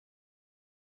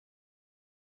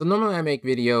So normally I make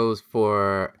videos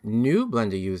for new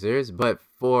Blender users, but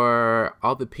for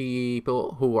all the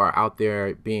people who are out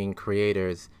there being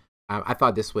creators, I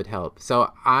thought this would help.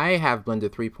 So I have Blender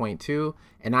 3.2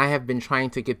 and I have been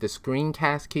trying to get the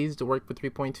screencast keys to work with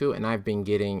 3.2 and I've been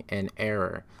getting an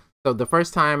error. So the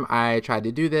first time I tried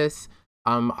to do this,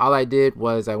 all I did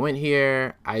was I went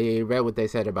here, I read what they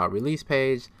said about release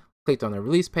page, clicked on the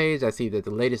release page, I see that the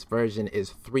latest version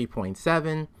is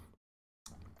 3.7.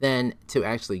 Then to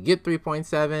actually get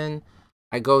 3.7,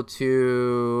 I go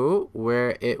to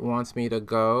where it wants me to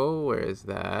go. Where is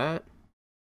that?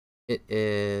 It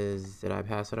is, did I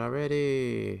pass it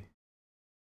already?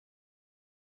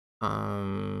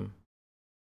 Screencast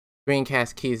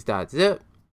keys.zip,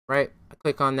 right? I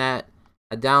click on that.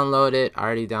 I download it. I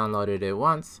already downloaded it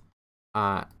once.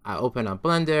 I open up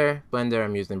Blender.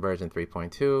 I'm using version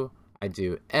 3.2. I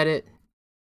do edit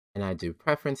and I do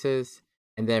preferences.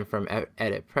 And then from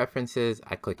edit preferences,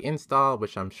 I click install,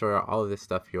 which I'm sure all of this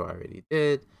stuff you already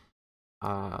did.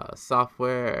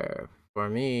 Software for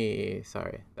me,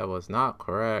 sorry, that was not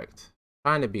correct.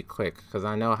 Trying to be quick because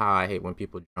I know how I hate when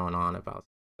people drone on about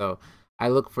stuff. So I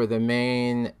look for the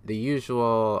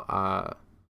usual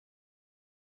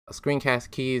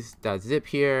screencast keys.zip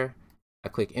here. I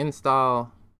click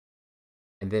install,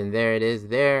 and then there it is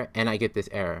there, and I get this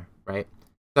error, right?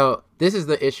 So this is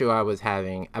the issue I was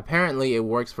having. Apparently it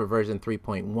works for version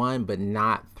 3.1, but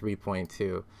not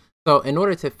 3.2. So in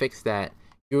order to fix that,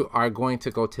 you are going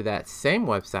to go to that same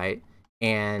website,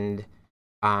 and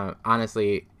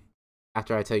honestly,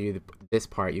 after I tell you this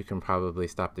part, you can probably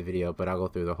stop the video, but I'll go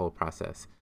through the whole process.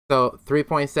 So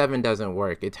 3.7 doesn't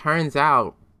work. It turns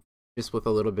out, just with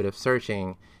a little bit of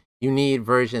searching, you need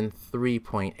version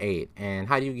 3.8. And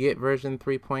how do you get version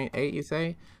 3.8, you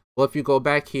say? Well, if you go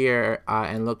back here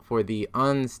and look for the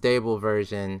unstable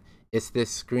version, it's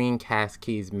this Screencast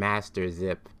Keys master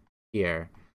zip here.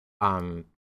 And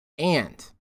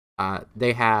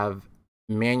they have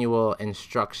manual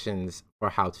instructions for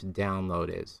how to download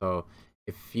it. So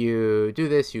if you do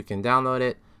this, you can download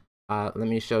it. Let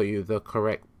me show you the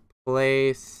correct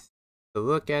place to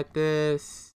look at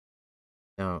this.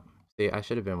 No, see, I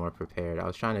should have been more prepared. I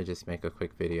was trying to just make a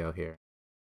quick video here.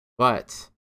 But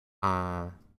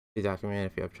the document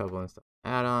if you have trouble install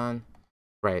add-on.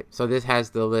 Right, so this has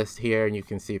the list here, and you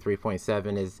can see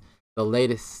 3.7 is the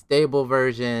latest stable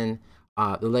version.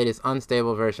 The latest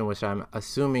unstable version, which I'm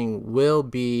assuming will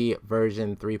be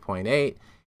version 3.8.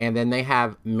 And then they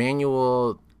have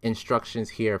manual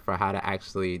instructions here for how to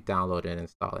actually download and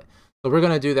install it. So we're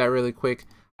going to do that really quick.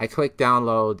 I click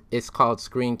download. It's called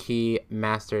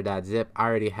screenkeymaster.zip. I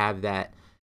already have that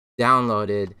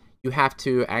downloaded. You have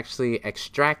to actually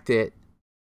extract it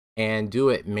and do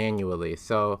it manually.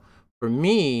 So for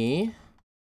me,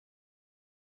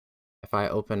 if I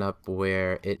open up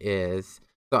where it is,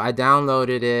 so I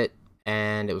downloaded it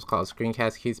and it was called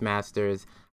Screencast Keys Masters.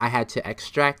 I had to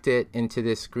extract it into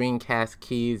this Screencast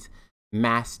Keys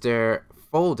Master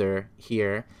folder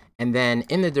here. And then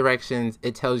in the directions,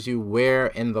 it tells you where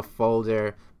in the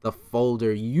folder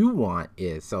you want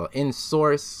is. So in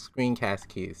source screencast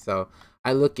keys. So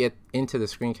I look into the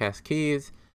screencast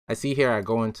keys. I see here I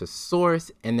go into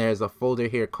source and there's a folder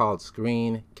here called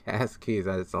screencast keys.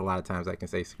 That's a lot of times I can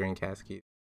say screencast keys.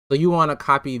 So you want to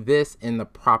copy this in the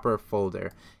proper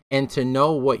folder. And to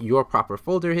know what your proper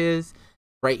folder is,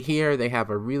 right here they have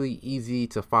a really easy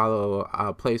to follow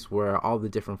place where all the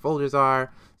different folders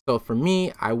are. So for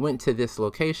me, I went to this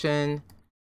location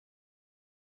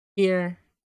here,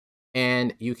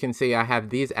 and you can see I have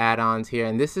these add-ons here,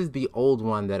 and this is the old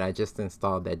one that I just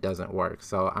installed that doesn't work.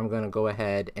 So I'm gonna go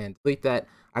ahead and delete that.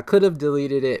 I could have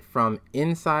deleted it from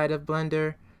inside of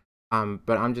Blender,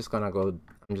 but I'm just gonna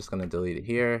delete it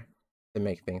here to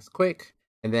make things quick.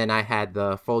 And then I had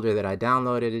the folder that I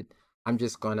downloaded. I'm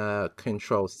just gonna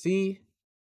Control C,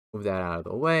 move that out of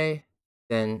the way,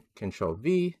 then Control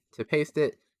V to paste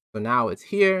it. So now it's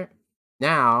here.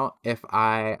 Now, if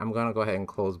I'm gonna go ahead and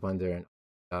close Blender and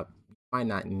might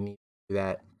not need to do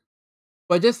that,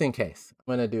 but just in case, I'm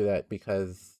gonna do that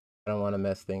because I don't want to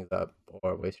mess things up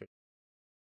or waste your time.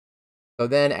 So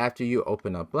then after you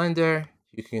open up Blender,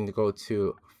 you can go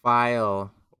to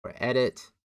File or Edit,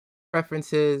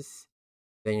 Preferences,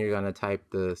 then you're gonna type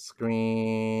the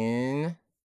screen.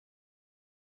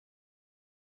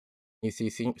 You see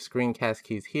screencast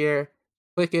keys here,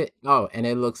 click it, oh, and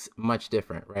it looks much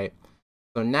different, right?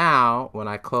 So now when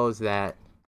I close that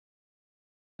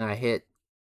and I hit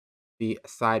the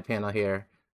side panel here,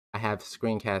 I have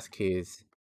screencast keys,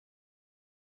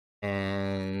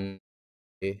 and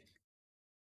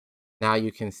now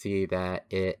you can see that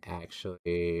it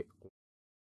actually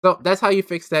So that's how you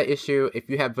fix that issue. If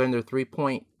you have Blender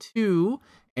 3.2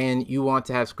 and you want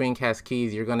to have screencast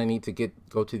keys, you're gonna need to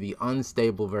go to the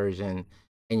unstable version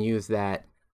and use that.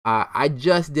 I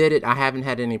just did it. I haven't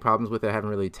had any problems with it. I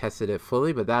haven't really tested it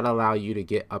fully, but that'll allow you to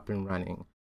get up and running.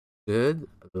 Good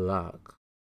luck.